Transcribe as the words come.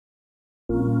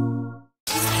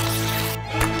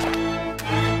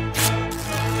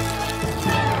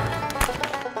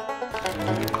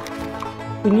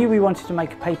We knew we wanted to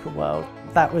make a paper world.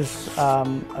 That was it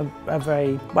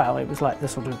was like the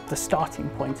sort of the starting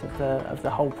point of the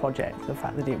whole project. The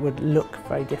fact that it would look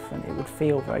very different, it would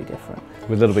feel very different.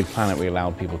 With Little Big Planet, we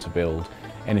allowed people to build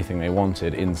anything they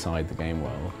wanted inside the game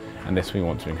world, and this we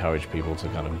want to encourage people to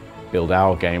kind of build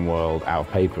our game world out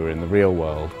of paper in the real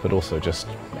world, but also just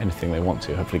anything they want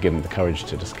to. Hopefully, give them the courage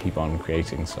to just keep on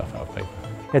creating stuff out of paper.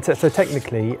 Yeah, so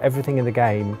technically, everything in the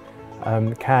game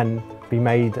can be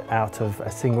made out of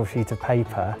a single sheet of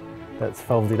paper that's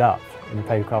folded up in a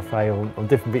papercraft way on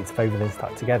different bits of paper then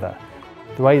stuck together.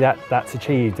 The way that's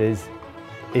achieved is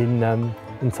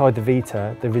inside the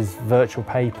Vita there is virtual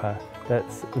paper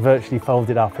that's virtually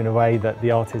folded up in a way that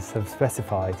the artists have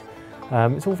specified.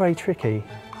 It's all very tricky.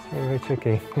 It's very, very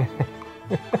tricky.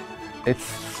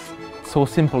 It's so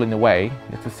simple in a way.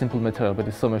 It's a simple material, but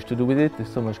there's so much to do with it.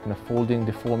 There's so much kind of folding,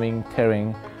 deforming,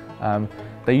 tearing,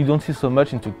 that you don't see so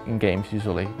much in games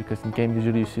usually, because in games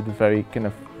usually you see the very kind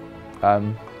of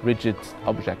rigid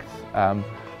objects.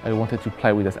 I wanted to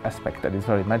play with this aspect that is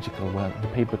very magical, where the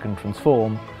paper can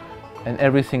transform, and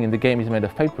everything in the game is made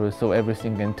of paper, so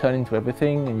everything can turn into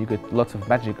everything, and you get lots of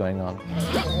magic going on.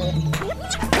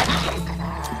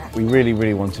 We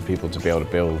really wanted people to be able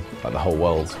to build like the whole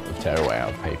world of Tearaway out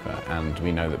of paper, and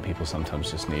we know that people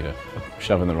sometimes just need a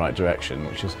shove in the right direction,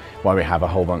 which is why we have a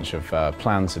whole bunch of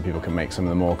plans so people can make some of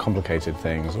the more complicated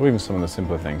things, or even some of the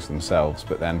simpler things themselves,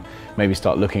 but then maybe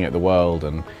start looking at the world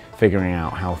and figuring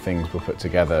out how things were put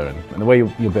together. And the way you'll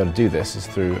be able to do this is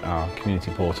through our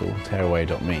community portal,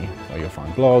 tearaway.me, where you'll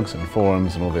find blogs and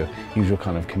forums and all the usual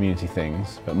kind of community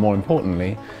things, but more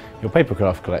importantly, your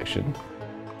papercraft collection.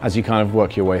 As you kind of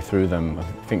work your way through them, I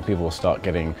think people will start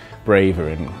getting braver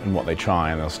in what they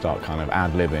try, and they'll start kind of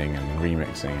ad-libbing and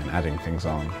remixing and adding things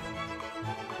on.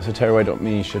 So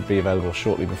Tearaway.me should be available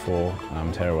shortly before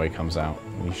Tearaway comes out.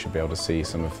 You should be able to see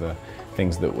some of the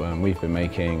things that we've been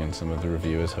making and some of the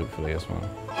reviewers hopefully as well.